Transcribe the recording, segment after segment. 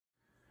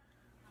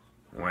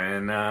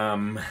When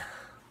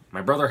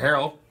my brother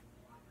Harold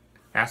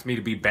asked me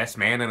to be best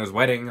man in his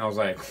wedding, I was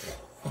like,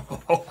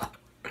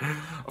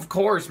 of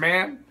course,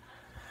 man.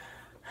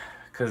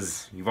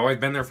 Because you've always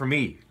been there for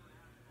me.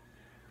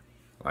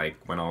 Like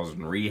when I was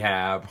in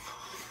rehab,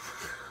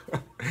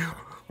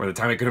 or the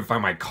time I couldn't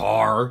find my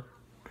car.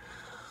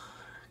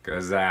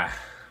 Because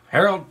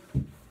Harold,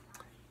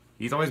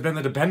 he's always been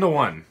the dependable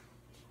one.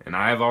 And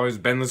I've always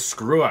been the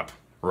screw up.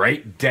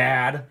 Right,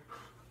 Dad?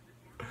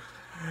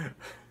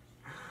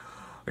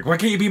 Like, why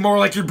can't you be more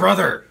like your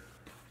brother?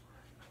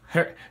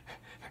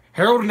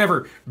 Harold would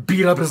never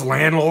beat up his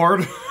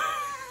landlord.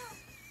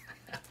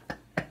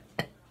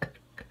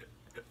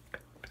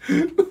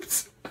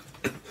 Oops.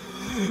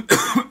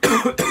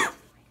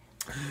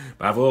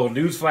 I have a little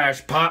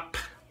newsflash pop.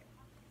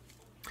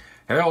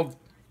 Harold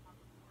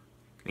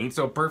ain't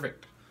so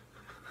perfect.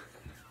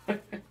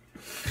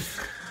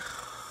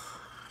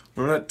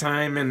 Remember that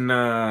time in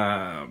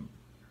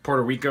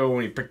Puerto Rico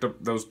when he picked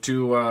up those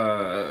two,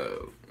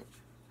 well,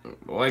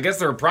 I guess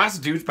they were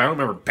prostitutes, but I don't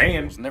remember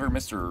paying. Never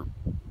Mr.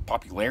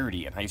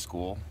 Popularity in high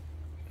school,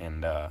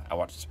 and I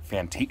watched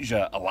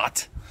Fantasia a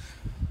lot.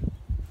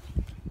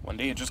 One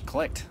day it just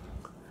clicked.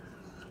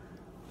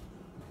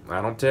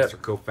 I don't tip. Mr.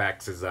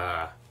 Koufax is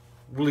a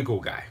really cool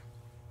guy.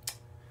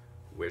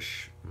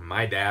 Wish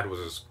my dad was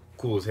as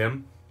cool as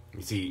him.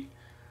 You see,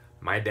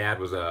 my dad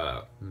was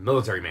a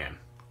military man.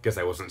 Guess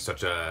I wasn't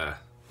such a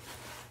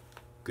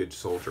good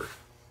soldier.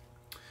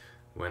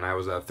 When I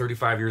was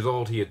 35 years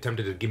old, he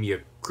attempted to give me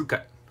a crew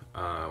cut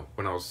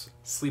when I was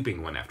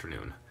sleeping one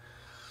afternoon.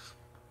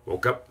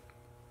 Woke up,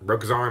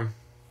 broke his arm,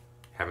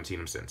 haven't seen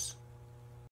him since.